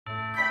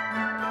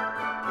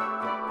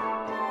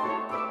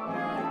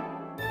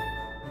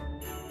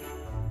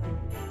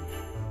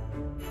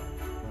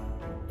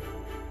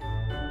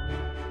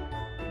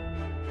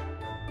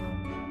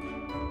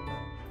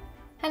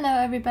Hello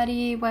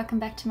everybody, welcome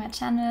back to my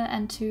channel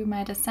and to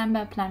my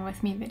December plan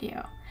with me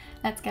video.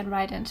 Let's get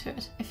right into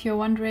it. If you're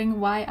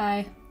wondering why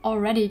I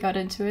already got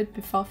into it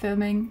before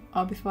filming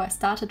or before I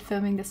started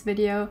filming this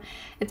video,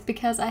 it's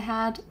because I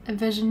had a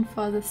vision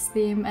for this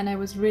theme and I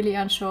was really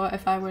unsure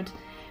if I would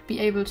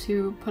be able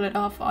to pull it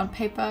off on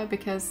paper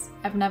because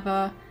I've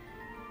never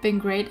been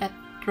great at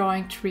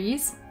drawing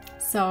trees.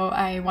 So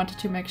I wanted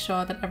to make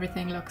sure that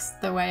everything looks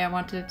the way I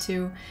wanted it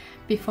to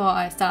before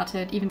I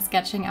started even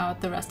sketching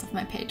out the rest of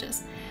my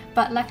pages.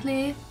 But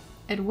luckily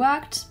it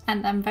worked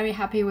and I'm very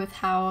happy with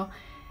how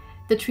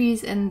the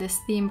trees in this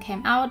theme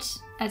came out.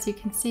 As you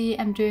can see,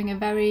 I'm doing a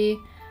very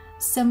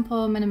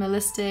simple,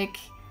 minimalistic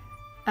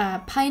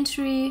pine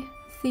tree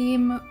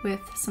theme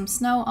with some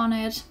snow on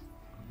it.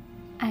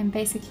 I'm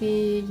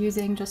basically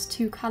using just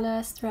two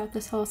colors throughout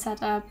this whole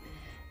setup.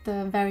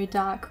 The very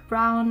dark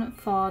brown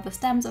for the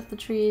stems of the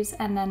trees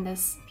and then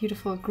this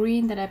beautiful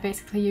green that I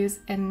basically use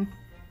in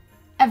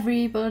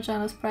every bullet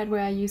journal spread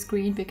where I use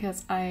green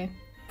because I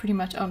pretty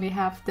much only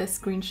have this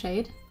green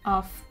shade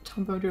of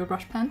Tombow dual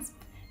brush pens.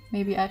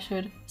 Maybe I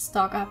should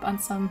stock up on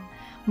some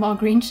more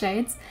green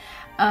shades.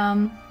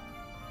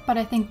 But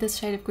I think this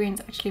shade of green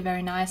is actually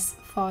very nice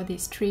for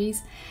these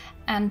trees.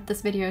 And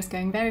this video is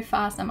going very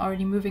fast. I'm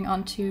already moving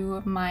on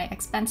to my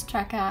expense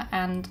tracker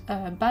and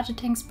a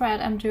budgeting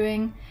spread I'm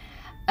doing.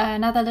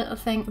 Another little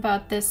thing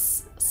about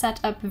this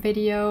setup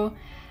video,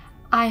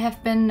 I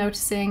have been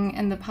noticing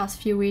in the past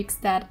few weeks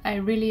that I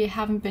really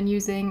haven't been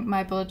using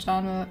my bullet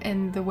journal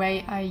in the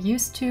way I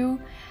used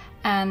to,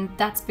 and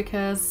that's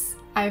because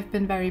I've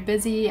been very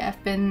busy.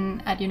 I've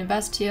been at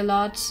university a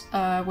lot,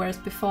 whereas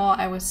before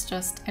I was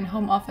just in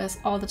home office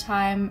all the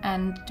time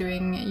and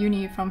doing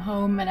uni from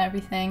home and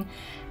everything,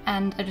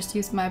 and I just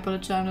used my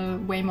bullet journal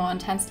way more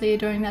intensely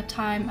during that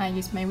time. I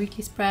used my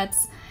weekly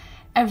spreads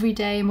every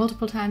day,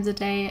 multiple times a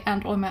day,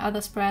 and all my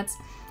other spreads.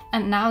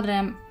 And now that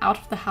I'm out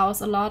of the house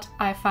a lot,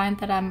 I find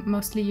that I'm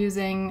mostly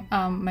using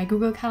my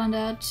Google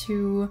Calendar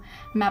to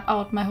map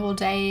out my whole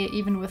day,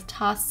 even with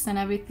tasks and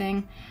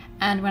everything.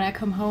 And when I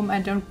come home,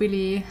 I don't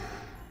really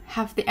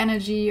have the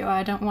energy, or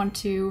I don't want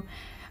to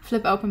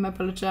flip open my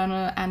bullet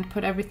journal and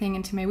put everything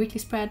into my weekly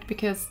spread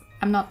because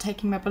I'm not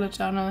taking my bullet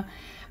journal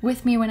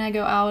with me when I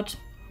go out.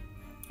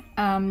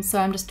 So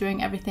I'm just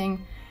doing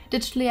everything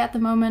digitally at the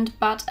moment,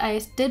 but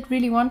I did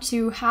really want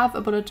to have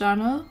a bullet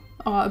journal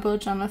or a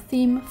bullet journal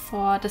theme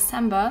for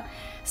December,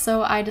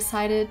 so I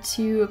decided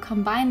to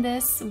combine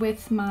this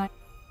with my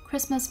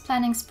Christmas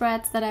planning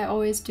spreads that I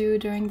always do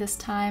during this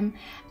time,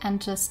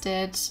 and just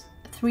did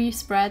 3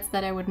 spreads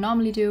that I would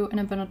normally do in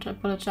a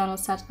bullet journal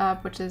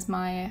setup, which is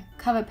my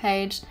cover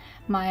page,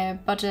 my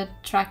budget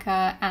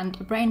tracker, and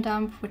a brain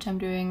dump, which I'm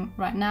doing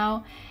right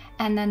now.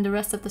 And then the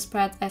rest of the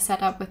spreads I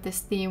set up with this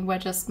theme were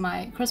just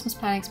my Christmas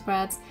planning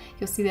spreads.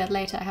 You'll see that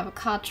later. I have a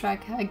card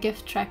tracker, a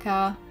gift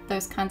tracker,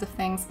 those kinds of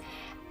things.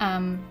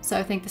 So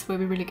I think this will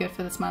be really good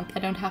for this month. I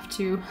don't have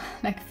to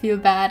feel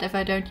bad if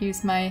I don't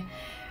use my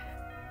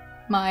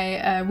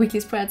weekly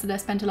spreads that I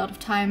spent a lot of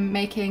time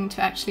making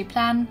to actually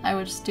plan. I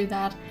will just do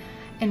that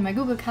in my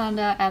Google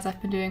Calendar as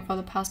I've been doing for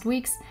the past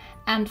weeks.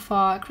 And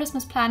for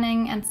Christmas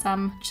planning and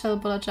some chill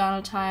bullet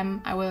journal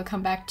time, I will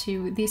come back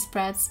to these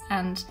spreads,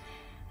 and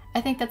I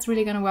think that's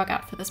really going to work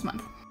out for this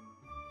month.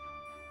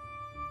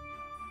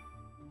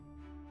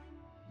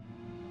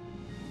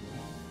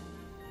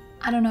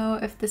 I don't know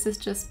if this is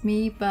just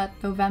me, but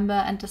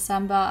November and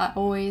December are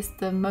always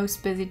the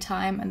most busy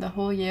time in the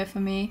whole year for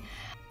me,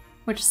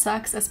 which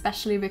sucks,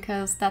 especially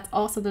because that's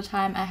also the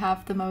time I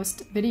have the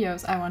most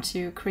videos I want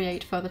to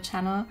create for the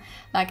channel.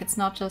 Like, it's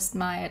not just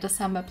my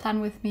December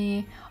plan with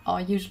me, or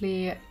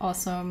usually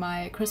also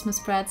my Christmas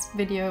spreads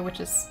video, which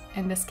is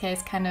in this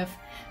case kind of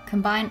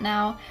combined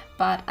now,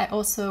 but I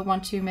also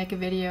want to make a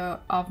video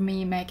of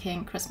me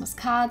making Christmas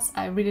cards.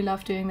 I really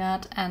love doing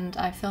that, and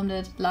I filmed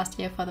it last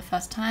year for the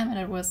first time and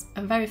it was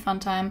a very fun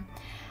time.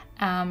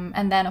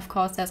 And then of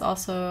course there's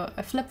also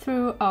a flip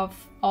through of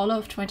all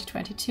of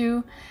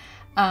 2022.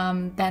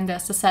 Then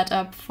there's the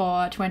setup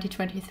for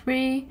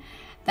 2023.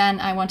 Then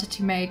I wanted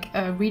to make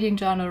a reading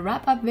journal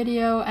wrap-up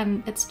video,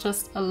 and it's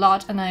just a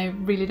lot and I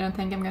really don't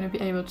think I'm going to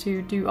be able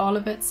to do all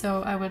of it,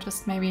 so I will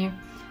just maybe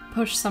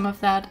push some of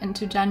that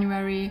into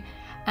January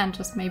and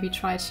just maybe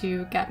try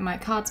to get my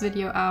cards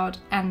video out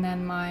and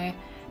then my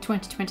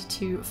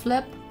 2022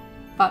 flip.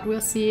 But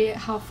we'll see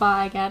how far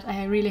I get.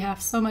 I really have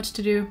so much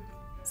to do,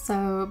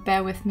 so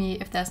bear with me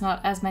if there's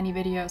not as many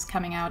videos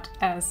coming out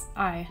as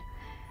I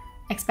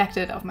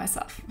expected of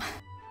myself.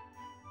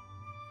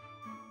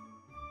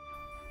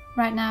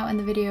 Right now in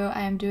the video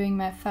I am doing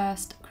my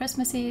first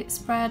Christmassy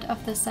spread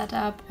of this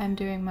setup. I'm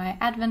doing my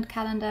advent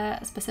calendar,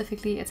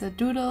 specifically it's a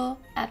doodle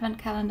advent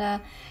calendar.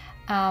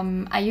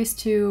 I used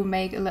to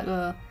make a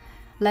little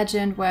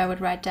legend where I would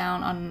write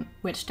down on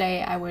which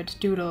day I would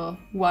doodle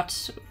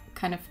what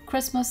kind of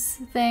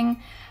Christmas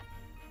thing,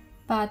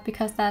 but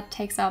because that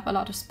takes up a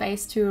lot of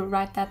space to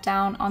write that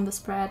down on the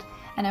spread,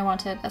 and I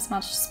wanted as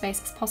much space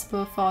as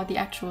possible for the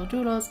actual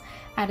doodles,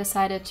 I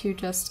decided to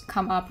just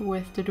come up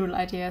with the doodle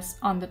ideas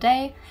on the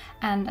day,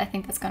 and I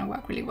think that's gonna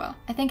work really well.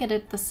 I think I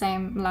did the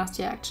same last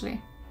year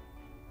actually.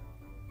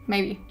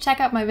 Maybe. Check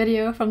out my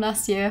video from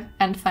last year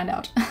and find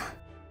out.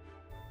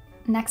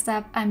 Next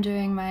up, I'm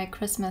doing my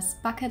Christmas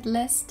bucket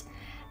list.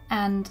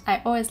 And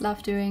I always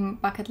love doing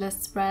bucket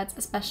list spreads,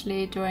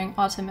 especially during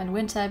autumn and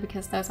winter,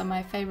 because those are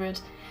my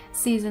favorite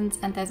seasons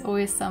and there's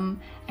always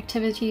some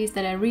activities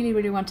that I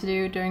really want to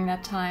do during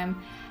that time.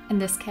 In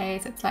this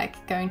case, it's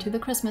like going to the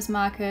Christmas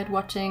market,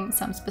 watching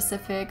some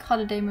specific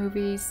holiday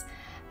movies,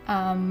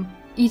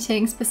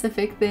 eating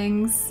specific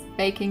things,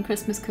 baking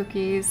Christmas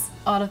cookies,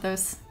 all of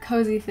those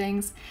cozy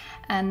things.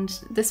 And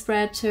this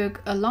spread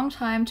took a long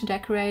time to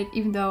decorate,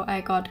 even though I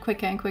got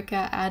quicker and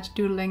quicker at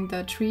doodling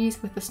the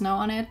trees with the snow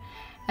on it.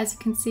 As you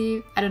can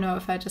see, I don't know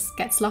if I just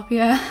get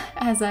sloppier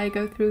as I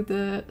go through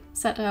the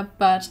setup,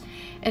 but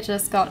it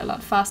just got a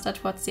lot faster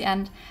towards the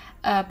end.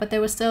 But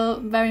there were still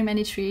very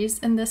many trees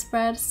in this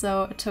spread,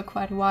 so it took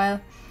quite a while.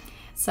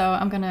 So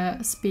I'm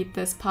gonna speed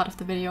this part of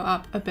the video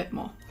up a bit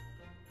more.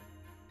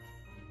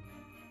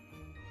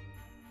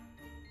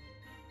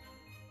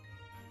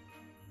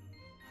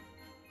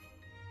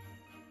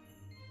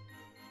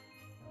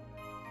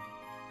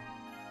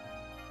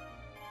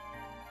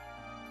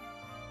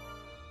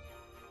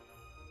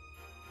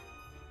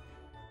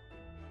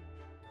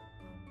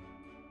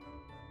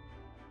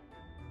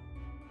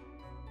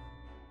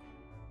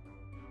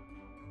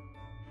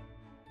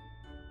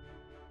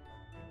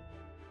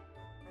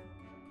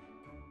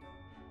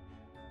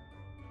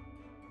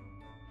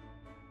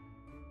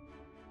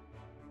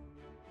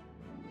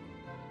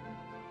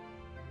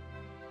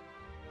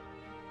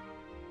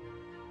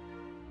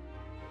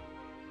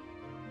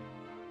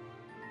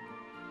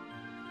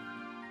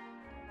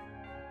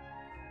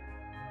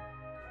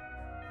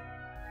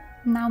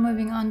 Now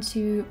moving on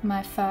to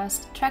my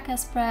first tracker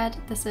spread.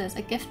 This is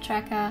a gift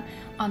tracker.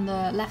 On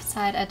the left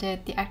side I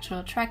did the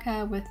actual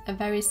tracker with a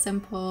very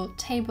simple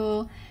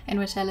table in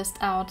which I list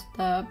out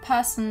the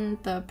person,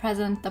 the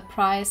present, the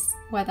price,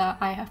 whether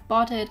I have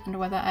bought it and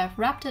whether I have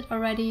wrapped it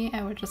already.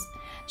 I will just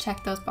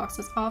check those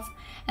boxes off.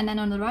 And then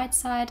on the right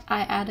side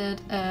I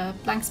added a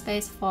blank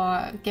space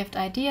for gift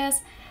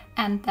ideas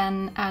and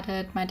then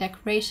added my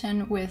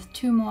decoration with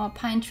 2 more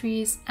pine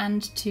trees,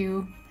 and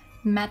to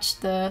match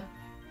the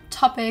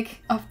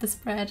topic of the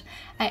spread,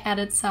 I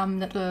added some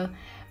little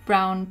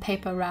brown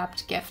paper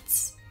wrapped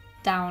gifts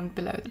down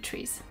below the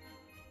trees.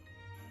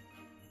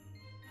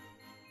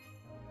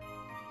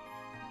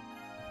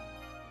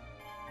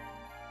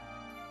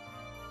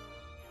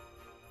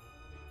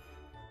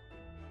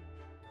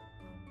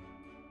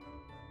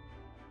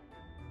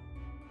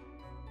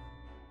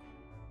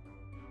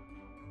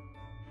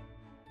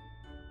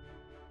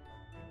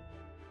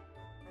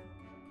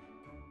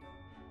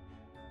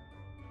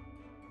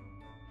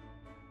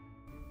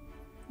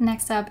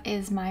 Next up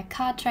is my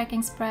card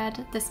tracking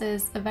spread. This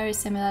is a very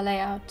similar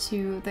layout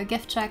to the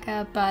gift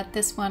tracker, but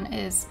this one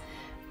is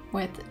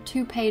with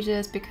 2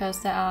 pages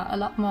because there are a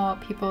lot more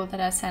people that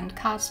I send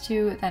cards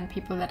to than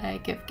people that I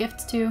give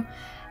gifts to.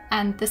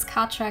 And this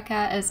card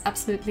tracker is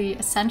absolutely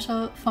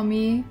essential for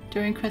me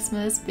during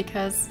Christmas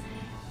because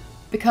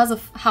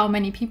of how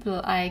many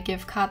people I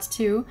give cards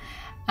to.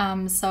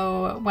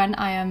 So when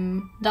I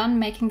am done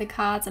making the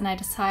cards and I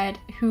decide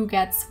who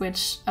gets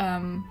which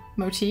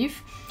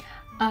motif,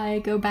 I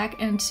go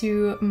back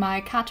into my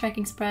card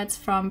tracking spreads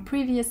from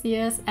previous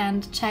years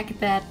and check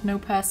that no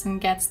person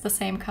gets the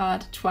same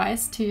card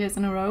twice, 2 years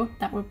in a row.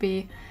 That would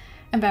be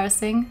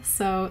embarrassing.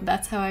 So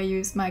that's how I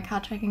use my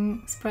card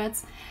tracking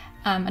spreads,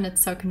 and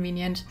it's so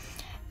convenient.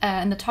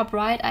 In the top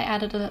right I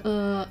added a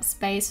little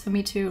space for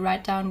me to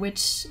write down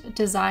which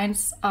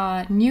designs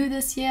are new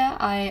this year.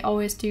 I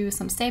always do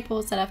some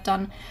staples that I've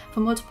done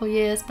for multiple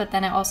years, but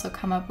then I also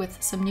come up with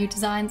some new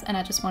designs and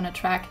I just want to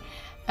track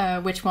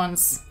which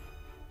ones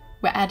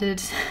were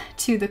added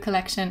to the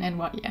collection in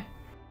what year.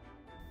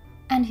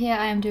 And here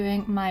I am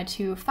doing my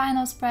 2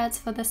 final spreads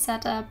for this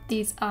setup.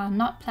 These are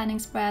not planning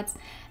spreads,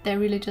 they're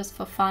really just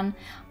for fun.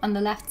 On the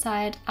left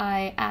side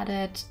I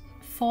added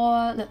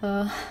 4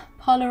 little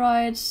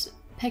Polaroid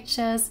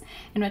pictures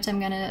in which I'm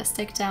gonna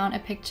stick down a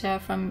picture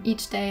from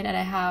each day that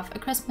I have a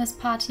Christmas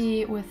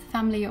party with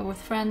family or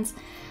with friends.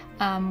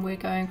 We're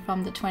going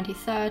from the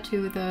 23rd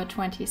to the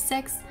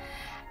 26th.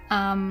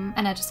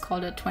 And I just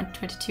called it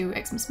 2022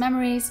 Xmas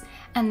Memories.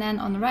 And then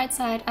on the right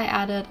side I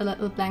added a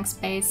little blank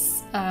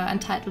space and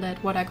titled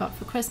it What I Got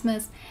for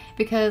Christmas,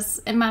 because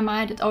in my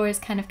mind it always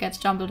kind of gets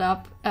jumbled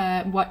up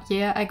what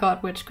year I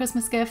got which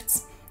Christmas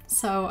gifts.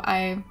 So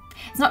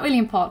it's not really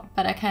important,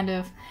 but I kind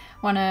of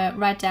want to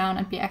write down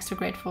and be extra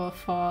grateful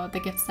for the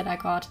gifts that I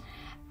got,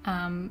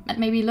 and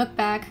maybe look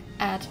back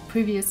at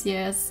previous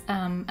years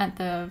and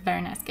the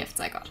very nice gifts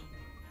I got.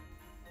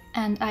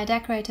 And I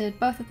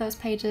decorated both of those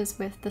pages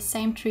with the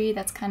same tree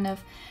that's kind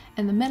of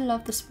in the middle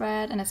of the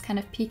spread and it's kind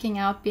of peeking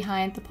out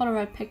behind the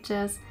Polaroid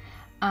pictures,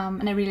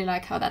 and I really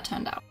like how that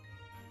turned out.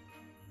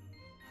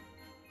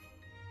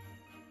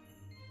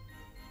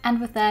 And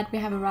with that, we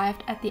have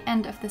arrived at the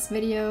end of this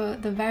video,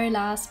 the very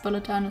last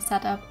bullet journal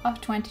setup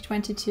of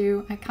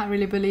 2022. I can't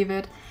really believe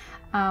it.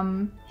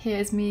 Here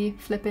is me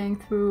flipping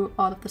through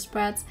all of the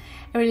spreads.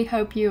 I really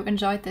hope you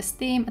enjoyed this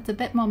theme. It's a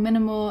bit more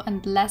minimal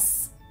and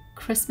less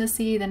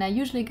Christmassy than I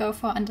usually go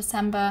for in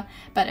December,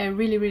 but I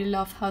really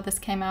love how this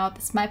came out.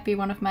 This might be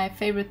one of my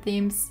favorite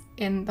themes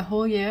in the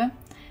whole year,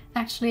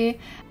 actually.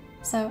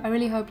 So I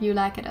really hope you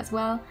like it as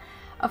well.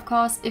 Of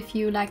course, if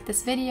you liked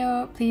this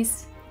video,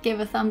 please give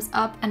a thumbs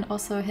up and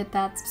also hit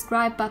that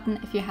subscribe button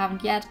if you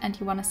haven't yet and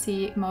you want to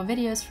see more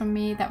videos from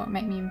me. That would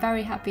make me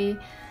very happy.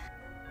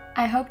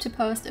 I hope to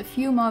post a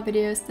few more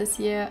videos this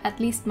year, at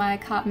least my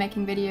card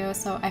making video,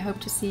 so I hope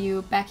to see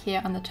you back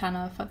here on the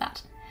channel for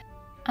that.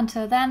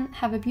 Until then,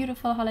 have a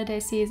beautiful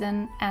holiday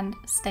season and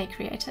stay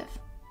creative.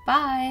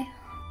 Bye!